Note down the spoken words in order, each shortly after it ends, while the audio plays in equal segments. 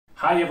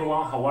Hi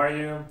everyone, how are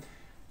you?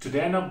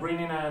 Today I'm not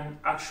bringing an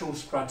actual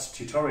Scratch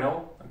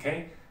tutorial,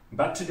 okay?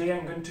 But today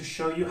I'm going to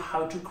show you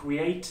how to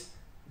create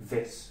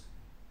this.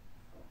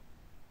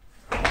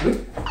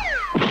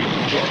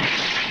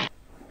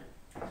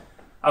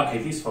 Okay,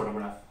 this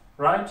photograph,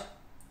 right?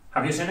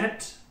 Have you seen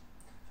it?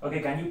 Okay,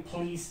 can you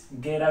please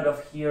get out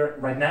of here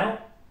right now?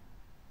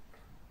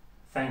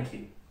 Thank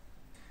you.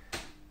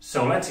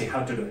 So let's see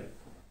how to do it.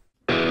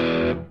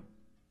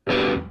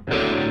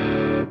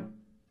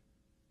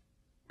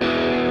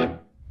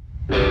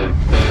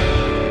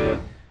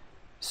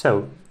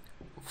 So,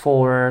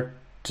 for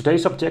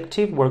today's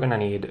objective, we're gonna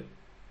need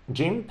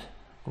GIMP,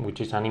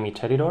 which is an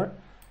image editor,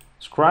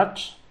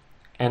 Scratch,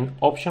 and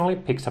optionally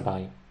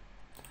Pixabay.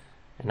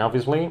 And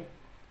obviously,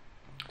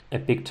 a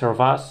picture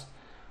of us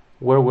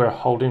where we're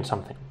holding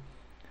something.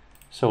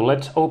 So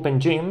let's open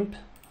GIMP,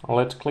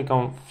 let's click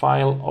on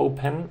File,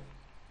 Open,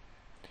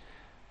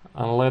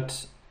 and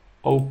let's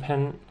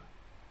open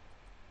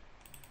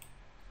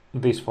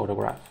this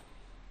photograph.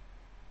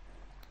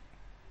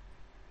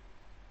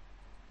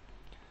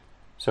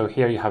 So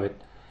here you have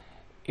it.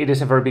 It is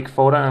a very big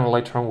photo and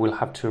later on we'll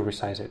have to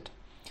resize it.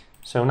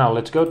 So now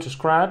let's go to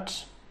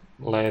Scratch.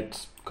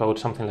 Let's code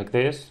something like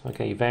this.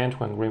 Okay, event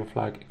when green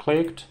flag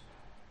clicked,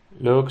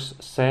 looks,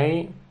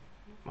 say,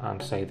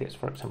 and say this,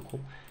 for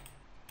example.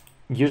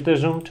 Use the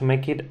zoom to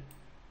make it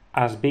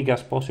as big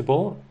as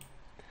possible.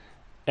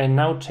 And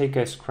now take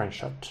a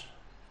screenshot.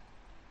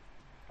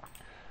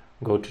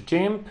 Go to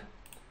GIMP,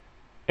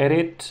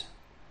 edit,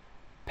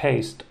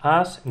 paste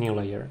as new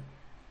layer.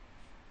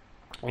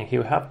 And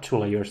here we have two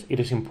layers. It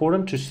is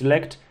important to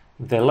select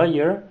the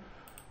layer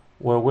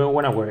where we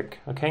want to work,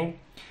 okay?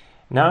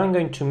 Now I'm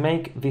going to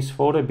make this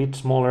photo a bit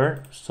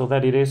smaller so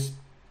that it is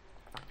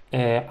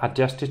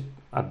adjusted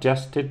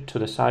to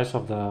the size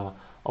of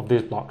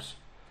these blocks.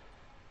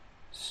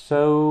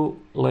 So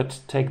let's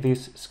take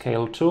this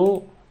scale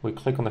tool, we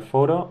click on the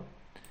photo,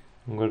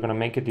 and we're gonna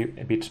make it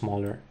a bit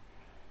smaller.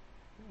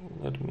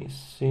 Let me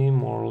see,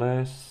 more or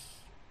less,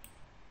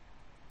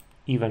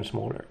 even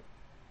smaller.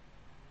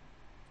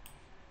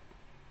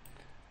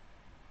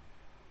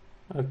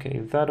 Okay,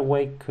 that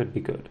way could be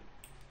good.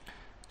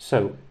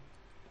 So,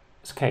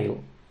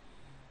 scale.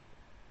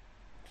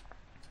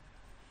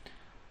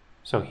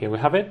 So here we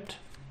have it.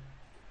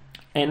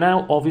 And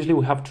now obviously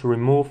we have to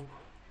remove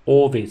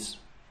all this.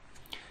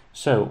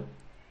 So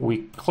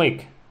we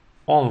click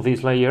on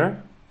this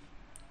layer.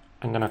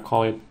 I'm gonna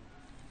call it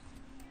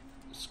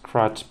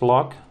Scratch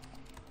block.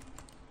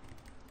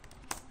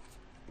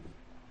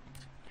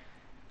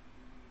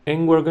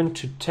 And we're going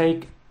to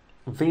take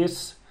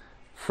this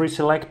free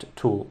select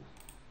tool.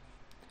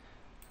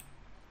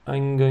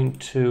 I'm going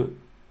to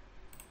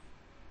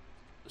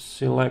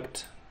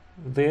select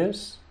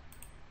this,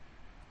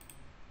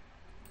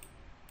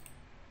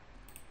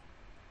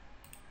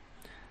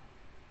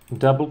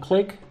 double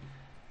click,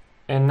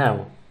 and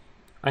now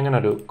I'm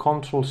gonna do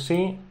Ctrl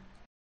C,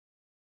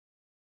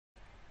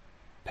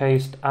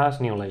 paste as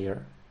new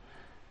layer.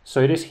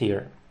 So it is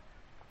here.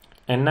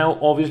 And now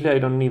obviously I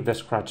don't need the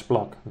Scratch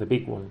block, the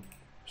big one.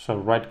 So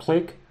right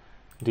click,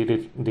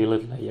 delete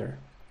layer.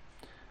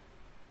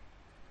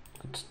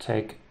 Let's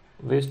take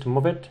this to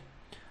move it.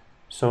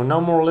 So now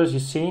more or less you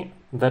see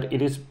that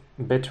it is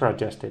better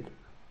adjusted.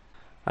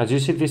 As you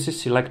see, this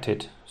is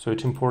selected, so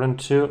it's important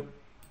to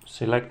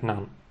select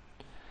none.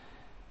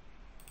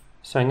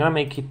 So I'm gonna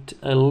make it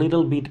a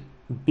little bit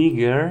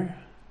bigger.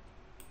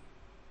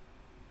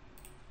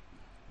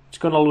 It's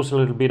gonna lose a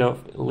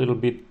little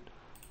bit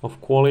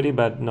of quality,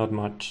 but not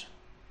much.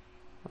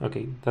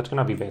 Okay, that's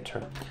gonna be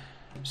better.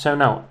 So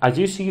now, as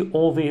you see,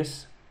 all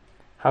this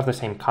have the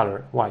same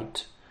color,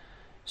 white.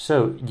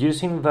 So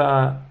using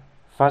the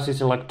fuzzy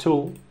select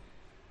tool,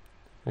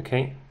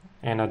 okay,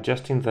 and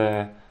adjusting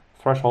the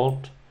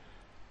threshold,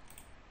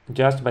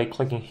 just by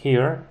clicking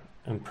here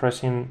and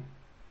pressing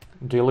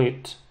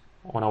delete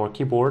on our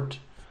keyboard,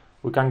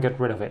 we can get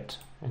rid of it.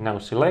 And now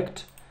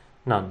select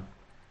none.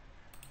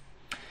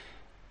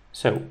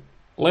 So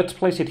let's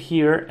place it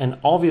here, and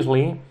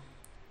obviously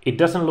it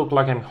doesn't look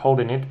like I'm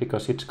holding it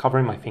because it's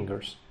covering my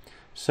fingers.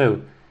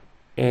 So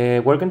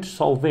we're going to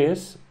solve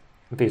this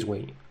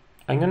way.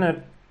 I'm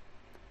gonna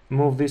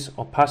move this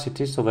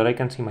opacity so that I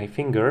can see my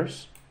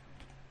fingers.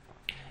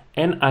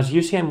 And as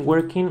you see, I'm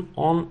working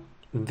on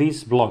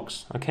these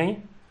blocks,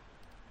 okay?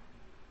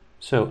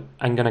 So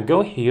I'm gonna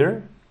go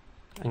here,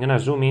 I'm gonna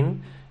zoom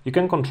in. You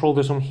can control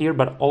the zoom here,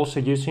 but also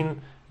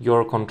using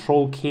your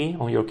control key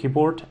on your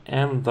keyboard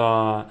and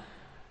the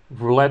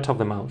roulette of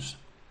the mouse.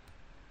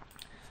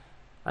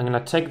 I'm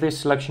gonna take this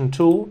selection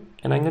tool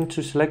and I'm going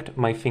to select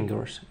my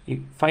fingers.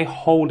 If I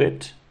hold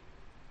it,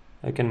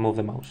 I can move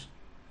the mouse,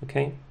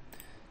 okay?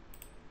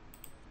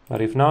 But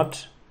if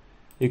not,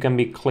 you can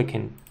be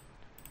clicking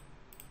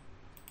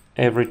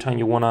every time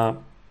you wanna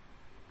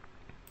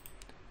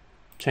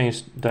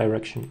change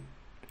direction.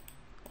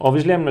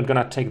 Obviously, I'm not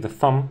gonna take the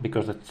thumb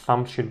because the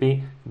thumb should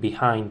be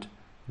behind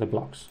the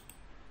blocks.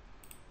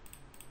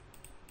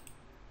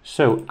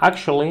 So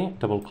actually,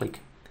 double click.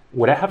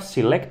 What I have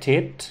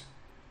selected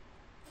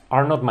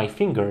are not my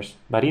fingers,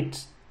 but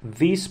it's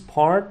this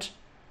part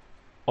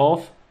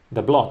of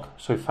the block.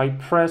 So if I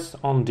press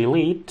on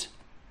delete,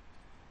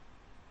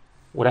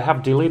 what I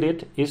have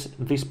deleted is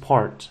this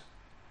part.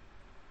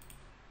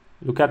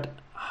 Look at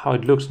how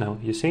it looks now,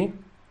 you see?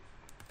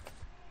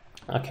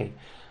 Okay,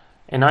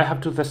 and I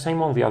have to do the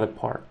same on the other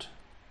part.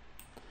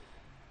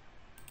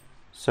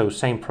 So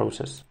same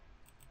process.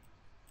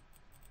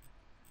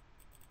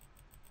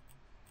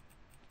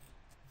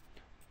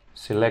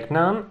 Select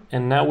none,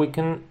 and now we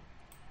can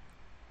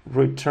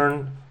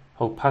return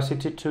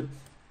opacity to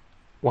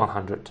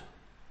 100.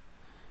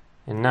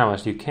 And now,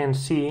 as you can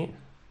see,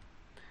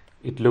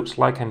 it looks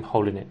like I'm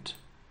holding it.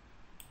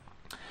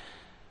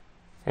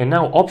 And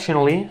now,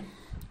 optionally,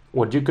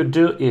 what you could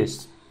do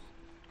is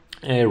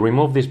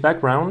remove this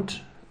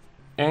background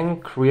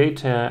and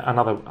create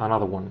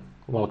another one.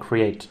 Well,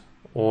 create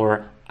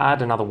or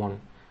add another one,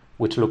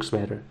 which looks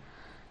better.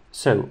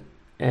 So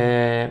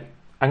I'm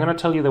going to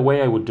tell you the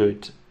way I would do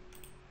it.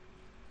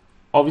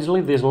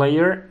 Obviously, this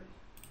layer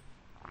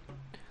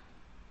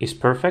is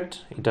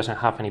perfect. It doesn't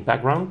have any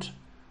background,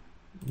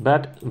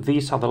 but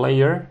this other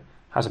layer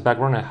has a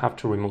background I have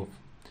to remove.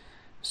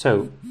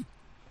 So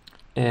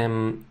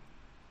I'm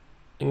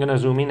going to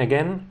zoom in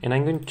again, and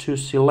I'm going to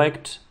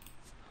select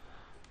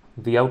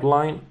the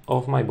outline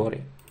of my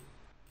body.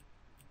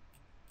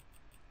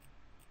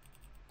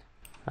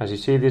 As you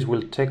see, this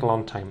will take a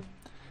long time.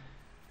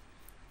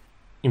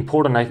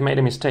 Important, I've made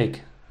a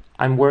mistake.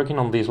 I'm working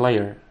on this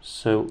layer,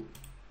 so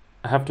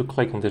I have to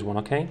click on this one,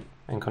 okay?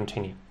 And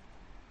continue.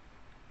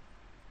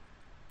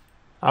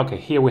 Okay,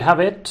 here we have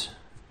it.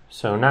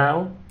 So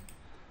now,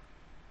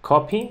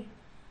 copy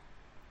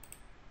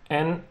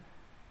and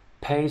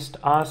paste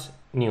as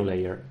new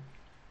layer.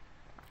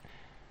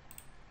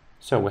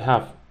 So we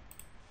have,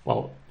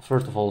 well,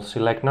 first of all,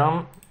 select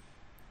none,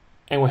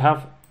 and we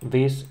have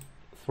these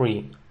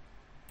three.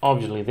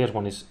 Obviously, this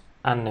one is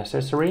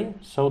unnecessary,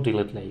 so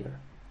delete layer.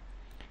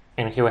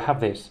 And here we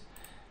have this.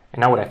 And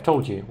now what I've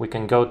told you, we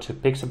can go to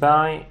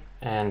Pixabay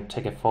and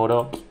take a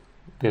photo.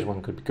 This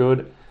one could be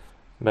good,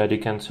 but you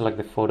can select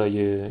the photo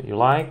you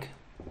like.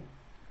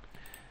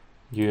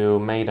 You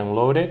may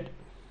download it.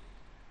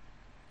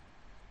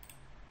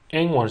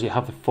 And once you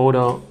have the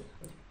photo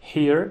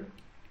here,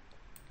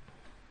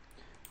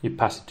 you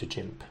pass it to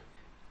GIMP.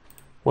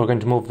 We're going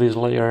to move this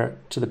layer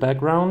to the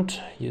background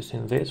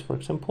using this, for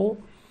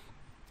example.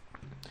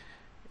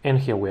 And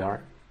here we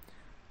are.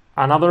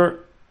 Another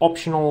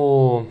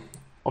optional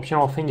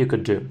thing you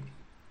could do.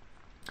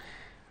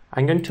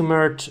 I'm going to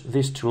merge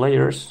these two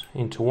layers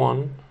into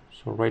one.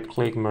 So right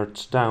click,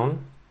 merge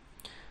down.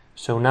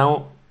 So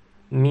now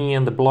me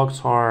and the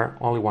blocks are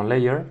only one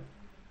layer.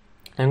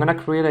 I'm going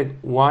to create a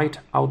white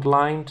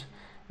outline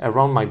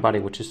around my body,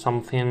 which is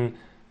something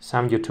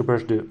some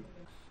YouTubers do.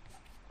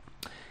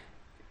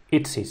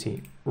 It's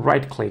easy.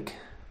 Right click,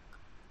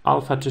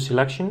 alpha to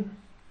selection.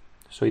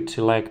 So it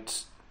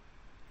selects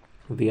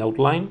the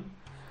outline.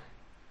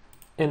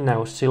 And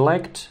now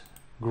select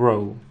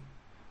grow.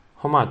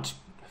 How much?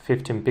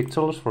 15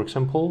 pixels, for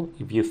example.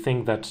 If you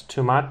think that's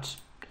too much,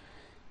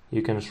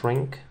 you can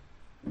shrink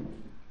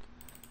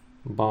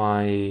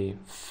by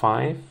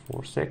 5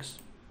 or 6.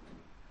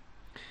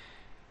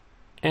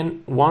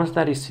 And once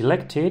that is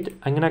selected,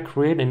 I'm going to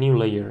create a new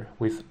layer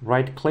with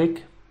right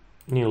click,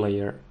 new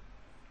layer.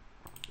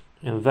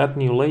 And that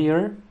new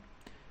layer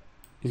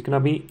is going to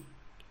be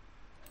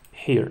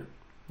here,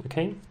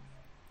 okay?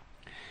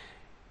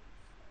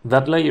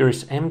 That layer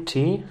is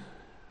empty,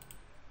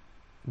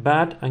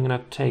 but I'm going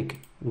to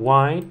take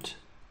white,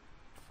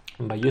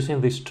 and by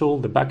using this tool,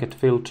 the bucket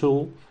fill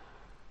tool,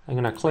 I'm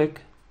going to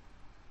click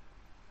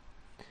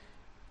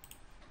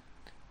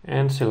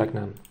and select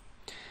none.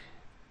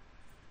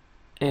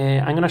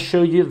 I'm going to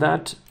show you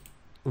that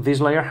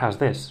this layer has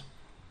this,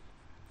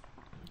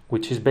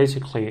 which is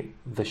basically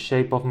the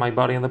shape of my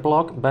body in the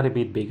block, but a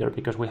bit bigger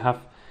because we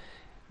have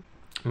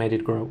made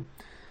it grow.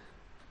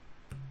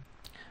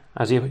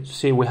 As you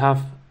see, we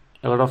have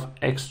a lot of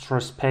extra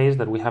space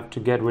that we have to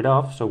get rid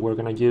of, so we're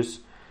going to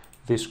use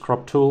this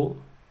crop tool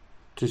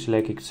to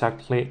select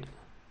exactly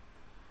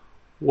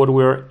what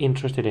we're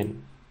interested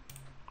in.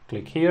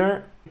 Click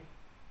here,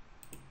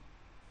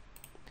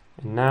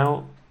 and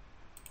now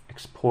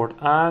export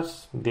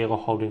as Diego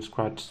holding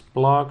scratch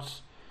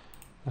blocks,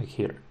 like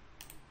here.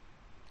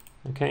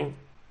 Okay,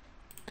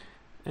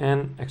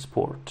 and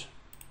export.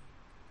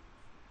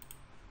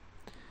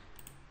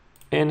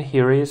 And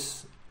here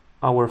is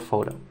our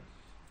photo.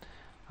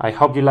 I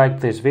hope you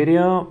liked this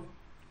video.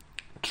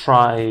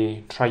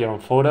 Try your own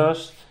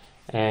photos,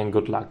 and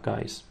good luck,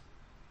 guys.